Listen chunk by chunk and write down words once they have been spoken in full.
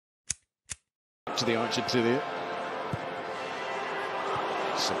To the Argentina.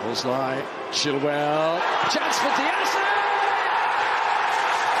 Szoboszlai, Chilwell, chance for Diaz.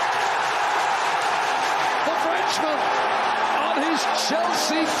 The Frenchman on his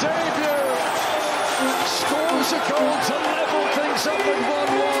Chelsea debut scores a goal to level things up at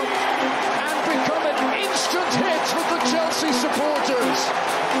 1-1 and become an instant hit with the Chelsea supporters.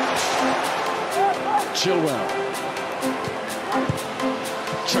 Chilwell,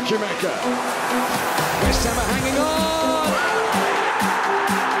 Chukwuemeka, West Ham are hanging on.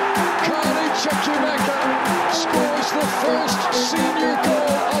 Chukwuemeka scores the first senior goal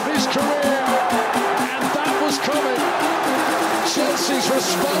of his career, and that was coming. Chelsea's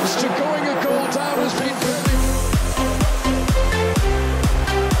response to going a goal down has been very...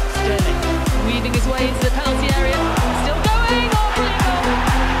 Sterling weaving his way into the penalty area, still going,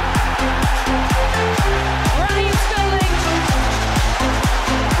 Raheem Sterling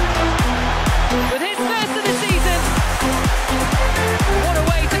with his first of the season. What a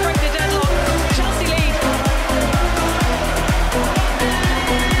way to break the deadlock. Chelsea lead.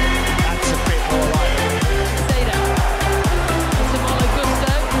 That's a bit more like Seda. Samalo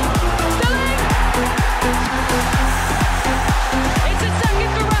Gusto. Sterling! It's a second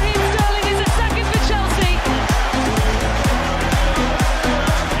for Raheem Sterling. It's a second for Chelsea.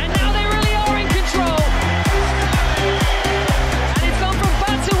 And now they really are in control. And it's gone from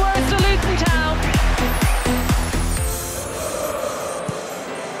bad to worse to Luton Town.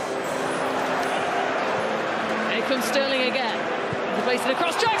 Here comes Sterling again. He plays it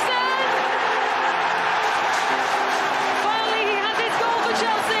across Jackson! Finally, he has his goal for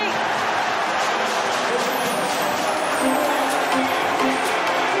Chelsea!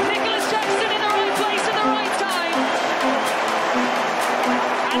 Nicholas Jackson in the right place at the right time.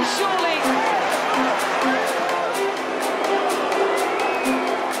 And surely...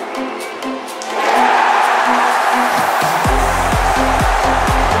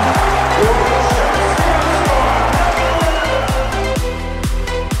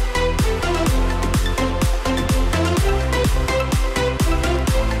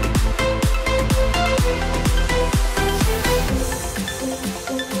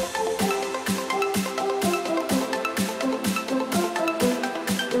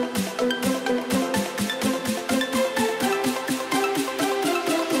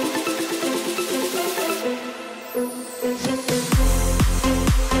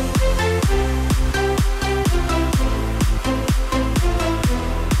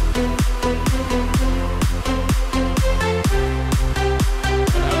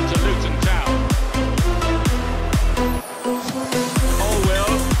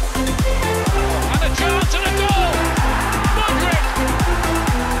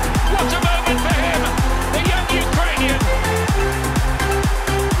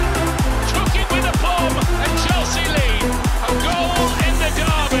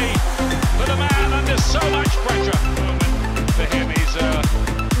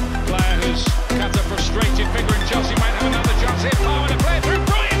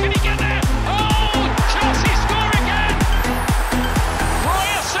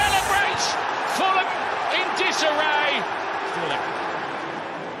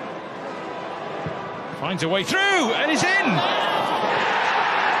 Finds a way through and is in.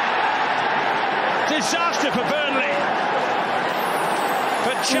 Disaster for Burnley.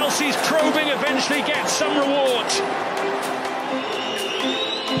 But Chelsea's probing eventually gets some reward.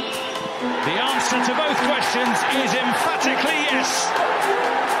 The answer to both questions is emphatically yes.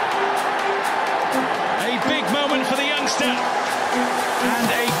 A big moment for the youngster and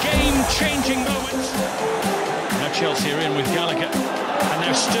a game-changing moment. Now Chelsea are in with Gallagher. And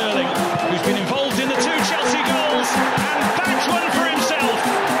now Sterling, who's been involved in the two Chelsea goals, and bags one for himself.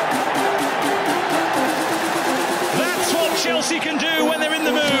 That's what Chelsea can do when they're in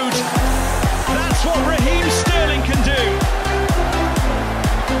the mood. That's what Raheem Sterling can do.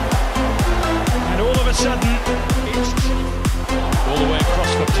 And all of a sudden, it's all the way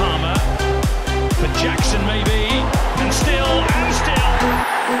across for Palmer, for Jackson maybe, and still.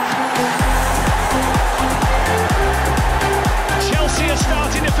 Chelsea are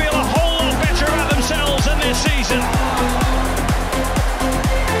starting to feel a whole lot better about themselves and their season.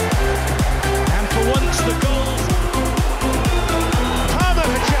 And for once, the goals. Palmer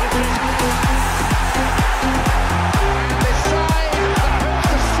for Chelsea. And the side that hopes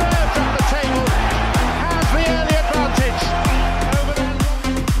to serve at the table has the early advantage over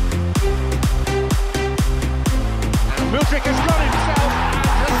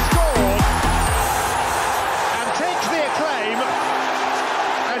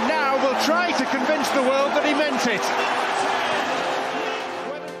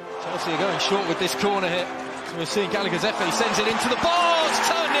Chelsea are going short with this corner hit. So we're seeing Gallagher's effort. He sends it into the box,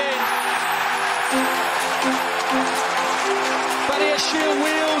 turned in. Badiashile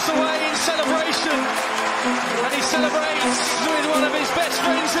wheels away in celebration, and he celebrates with one of his best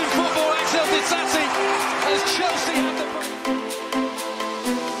friends in football, Axel Disasi, as Chelsea have the break.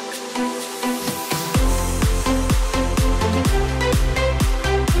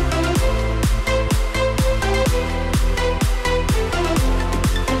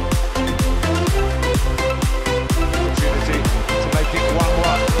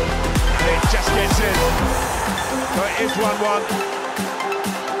 So it is 1-1.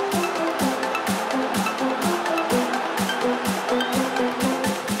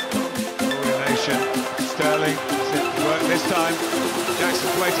 Coordination. Sterling. Does it work this time?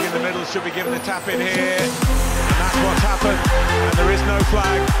 Jackson's waiting in the middle. Should be given the tap in here. And that's what's happened. And there is no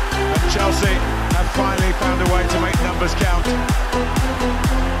flag. And Chelsea have finally found a way to make numbers count.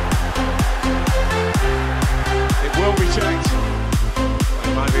 It will be checked.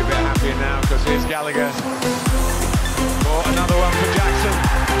 He might be a bit happier now because here's Gallagher. Or another one for Jackson.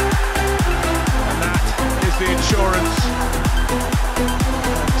 And that is the insurance.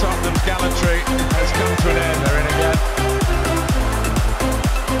 And Tottenham's gallantry has come to an end. They're in again.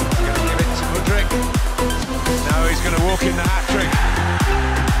 He's going to give it to Mudryk. No, he's going to walk in the hat-trick.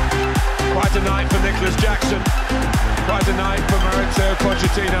 Quite a night for Nicholas Jackson. Quite a night for Mauricio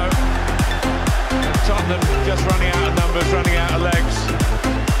Pochettino. And Tottenham just running out of numbers, running out of legs.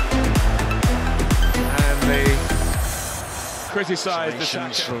 And the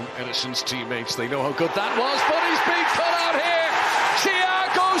criticised from Edison's teammates. They know how good that was, but he's being cut out here.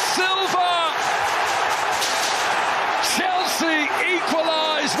 Thiago Silva. Chelsea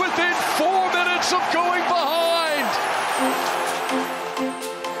equalise within 4 minutes of going behind.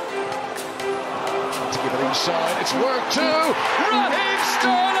 To give it inside, it's worked too. Raheem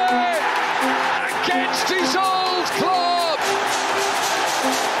Sterling against his old club,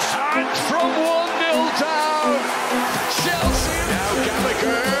 and from 1-0 down, Chelsea. Now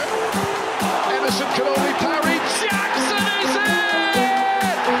Gallagher, Emerson can only parry. Jackson is in.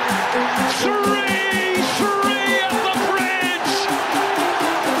 3-3 at the bridge.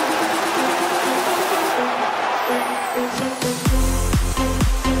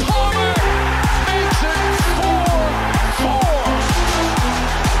 Palmer makes it 4-4.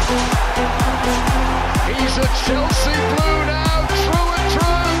 He's a Chelsea blue now, true and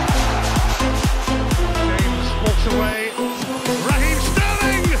true. James walks away. Raheem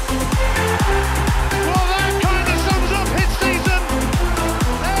Sterling! Well, that kind of sums up his season.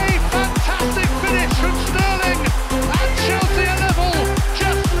 A fantastic finish from Sterling. And Chelsea are level,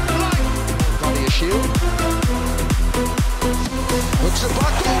 just like... Badiashile hooks it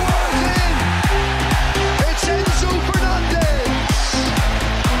back forward in. It's Enzo Fernandez.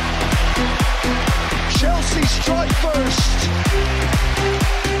 Chelsea strike first.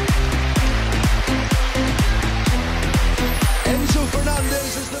 Enzo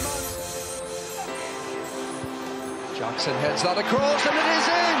Fernandez is the man. Jackson heads that across and it is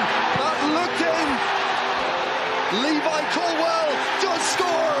in. That looked in. Levi Colwell does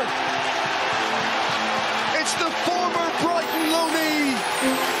score. It's the former Brighton loanee.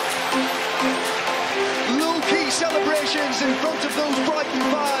 Low-key celebrations in front of those Brighton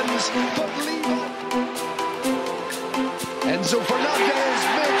fans, but Levi... Enzo Fernandez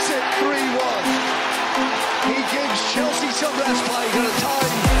makes it 3-1. He gives Chelsea some respite at a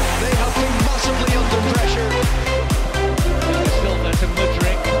time they have been massively under pressure. Still there to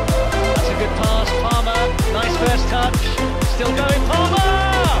Mudryk. That's a good pass. Palmer, nice first touch. Still going, Palmer!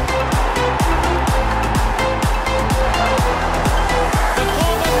 The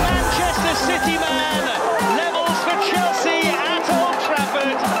former Manchester City man levels for Chelsea at Old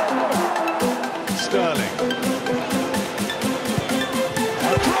Trafford. Sterling.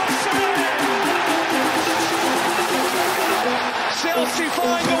 Chelsea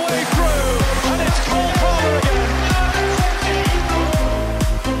find a way through, and it's Cole Palmer again.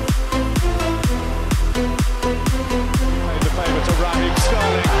 Paying the favour to Raheem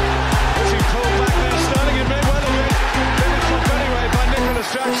Sterling. As he pulled back there, Sterling in mid well of it. Finished off anyway by Nicholas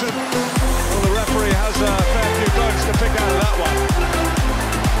Jackson. Well, the referee has a fair few bones to pick out of that one.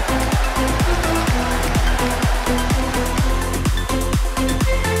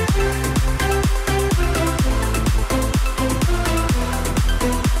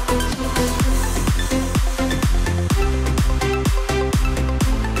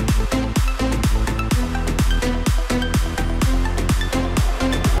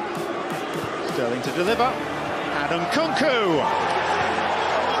 Sterling to deliver. Adam Kunku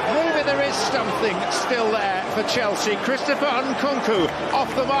moving there is something still there for Chelsea. Christopher Nkunku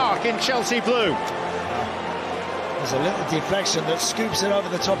off the mark in Chelsea blue. There's a little deflection that scoops it over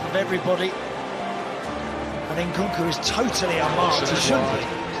the top of everybody. And Nkunku is totally unmarked. He shouldn't be.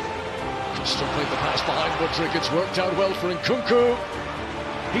 Gusto played the pass behind Mudryk. It's worked out well for Nkunku.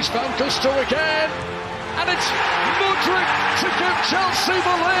 He's found Gusto again. And it's Mudryk to give Chelsea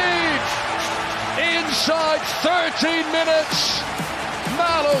the lead. Inside 13 minutes,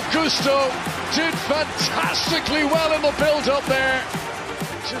 Malo Gusto did fantastically well in the build-up there.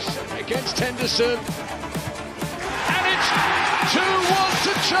 Just against Henderson. And it's 2-1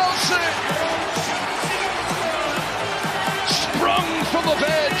 to Chelsea. Sprung from the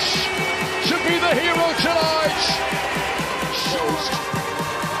bench to be the hero tonight. Shows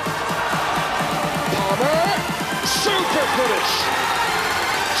Palmer, super finish.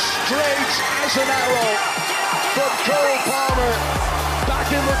 Straight as an arrow from Cole Palmer.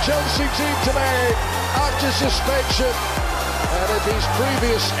 Back in the Chelsea team today after suspension. And if his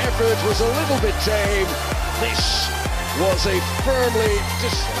previous effort was a little bit tame, this was a firmly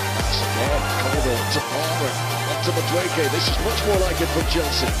pass again. Cole to Palmer, up to Madueke. This is much more like it from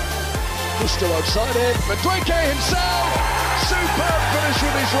Chelsea. Gusto outside it, Madueke himself. Superb finish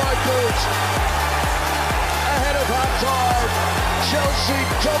with his right boot. Ahead of half-time, Chelsea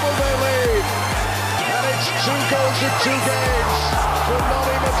double their lead. And it's 2 goals in 2 games for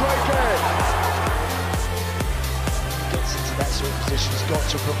Noni Madueke. Gets into that sort of position, he's got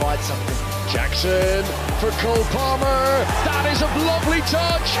to provide something. Jackson for Cole Palmer. That is a lovely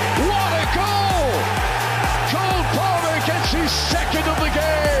touch. What a goal! Cole Palmer gets his second of the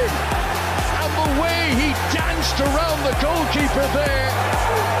game. And the way he danced around the goalkeeper there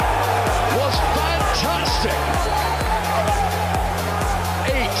was fantastic.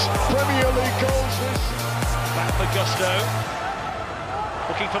 8 Premier League goals this season. Back for Gusto.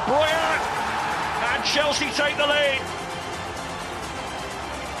 Looking for Breuer. And Chelsea take the lead.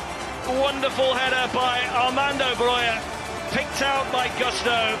 Wonderful header by Armando Breuer. Picked out by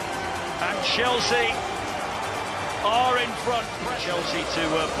Gusto. And Chelsea are in front. Chelsea to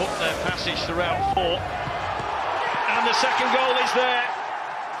book their passage throughout 4. And the second goal is there.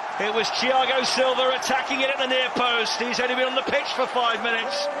 It was Thiago Silva attacking it at the near post. He's only been on the pitch for 5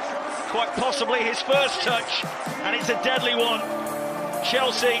 minutes. Quite possibly his first touch. And it's a deadly one.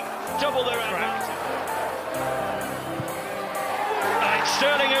 Chelsea double their advantage. And it's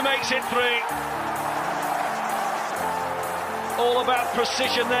Sterling who makes it 3. All about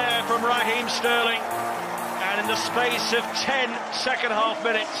precision there from Raheem Sterling. And in the space of 10 second half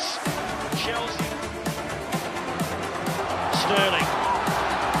minutes, Chelsea. Sterling.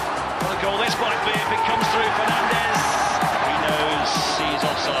 What a goal this might be if it comes through. Fernandes. He knows he's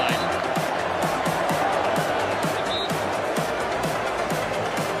offside.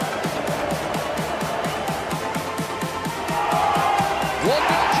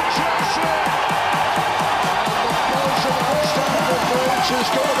 Is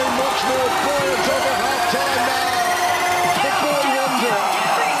going to be much more buoyant over half-time now. The boy wonder.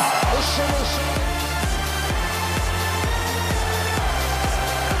 The summer season.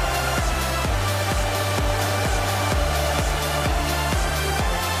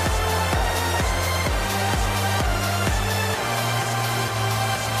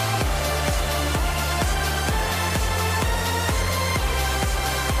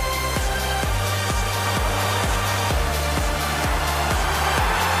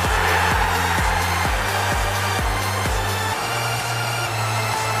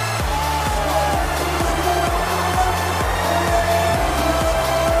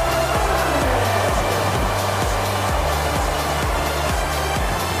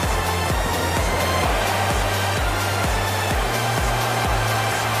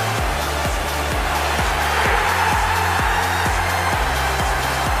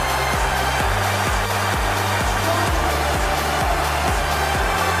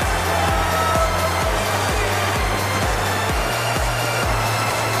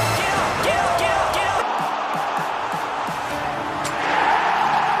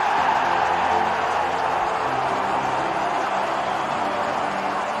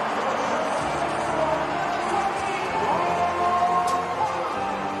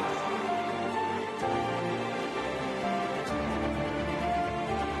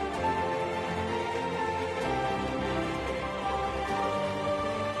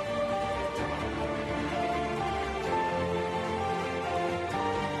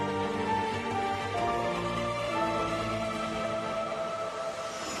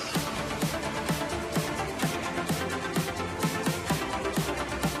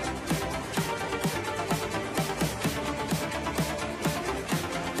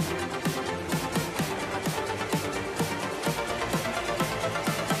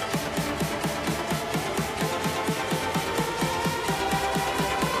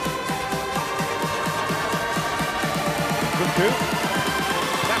 Nkunku.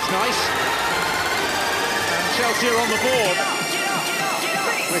 That's nice. And Chelsea are on the board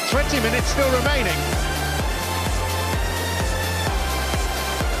with 20 minutes still remaining.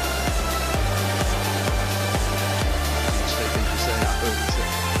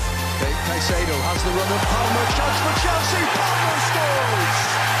 Caicedo has the run of Palmer, chance for Chelsea, Palmer scores!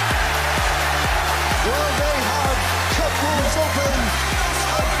 Well, they have cut rules open,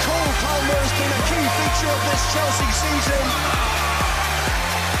 and Cole Palmer has been a key feature of this Chelsea season.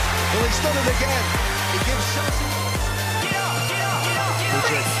 Well, he's done it again. He gives Chelsea...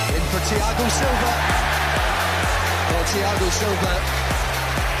 In for Thiago Silva. Well, Thiago Silva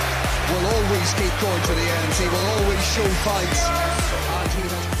will always keep going to the end. He will always show fight. And he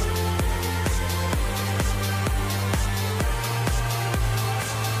has...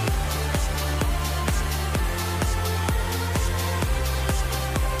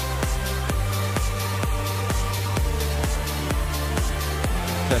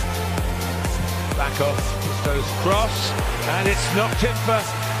 Back off, goes cross, and it's knocked in for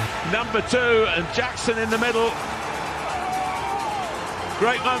number 2, and Jackson in the middle.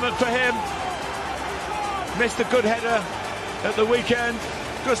 Great moment for him. Missed a good header at the weekend.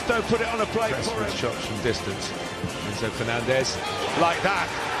 Gusto put it on a plate for him. Shots from distance. Enzo Fernandez, like that,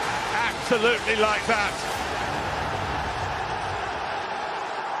 absolutely like that.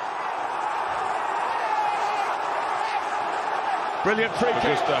 Brilliant free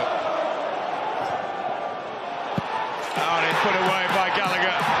kick. Gusto. Oh, and it's put away by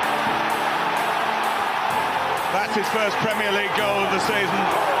Gallagher. That's his first Premier League goal of the season.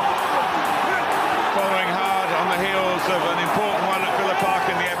 Following hard on the heels of an important one at Villa Park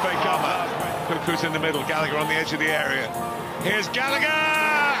in the FA Cup. Cuckoo's in the middle, Gallagher on the edge of the area. Here's Gallagher!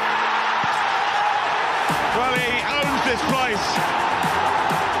 Well, he owns this place.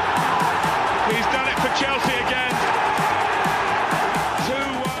 He's done it for Chelsea again.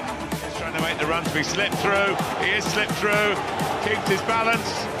 2-1. He's trying to make the run to be slipped through. He is slipped through, keeps his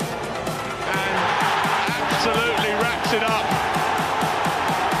balance, and absolutely wraps it up.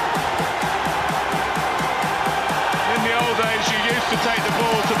 In the old days, you used to take the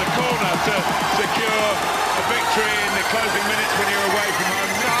ball to the corner to secure a victory in the closing minutes when you're away from home.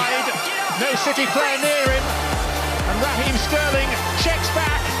 Side, no City player near him, and Raheem Sterling checks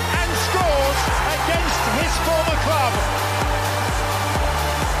back and scores against his former club.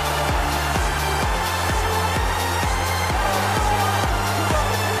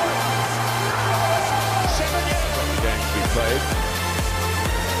 Played.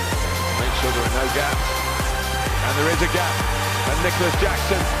 Make sure there are no gaps, and there is a gap, and Nicholas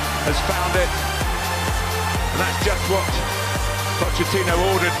Jackson has found it, and that's just what Pochettino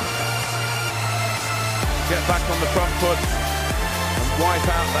ordered. Get back on the front foot and wipe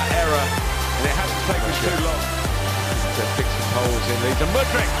out that error, and it hasn't taken too long to fix some holes in these. And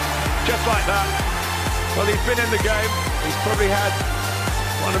Mudryk, just like that. Well, he's been in the game, he's probably had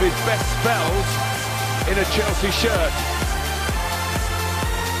one of his best spells in a Chelsea shirt.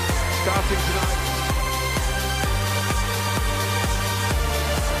 Starting tonight.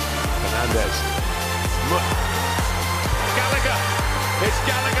 Fernandez. Gallagher. It's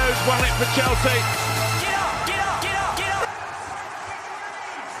Gallagher who's won it for Chelsea. Get up.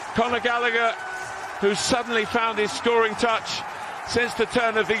 Conor Gallagher, who's suddenly found his scoring touch since the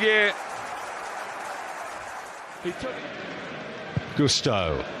turn of the year. He took it.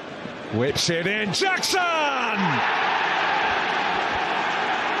 Gusto whips it in. Jackson!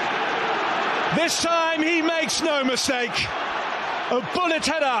 This time he makes no mistake. A bullet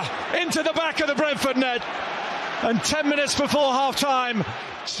header into the back of the Brentford net. And 10 minutes before half-time,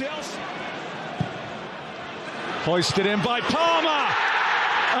 Chelsea hoisted in by Palmer.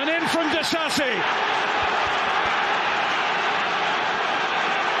 And in from Disasi.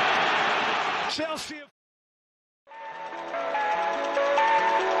 Chelsea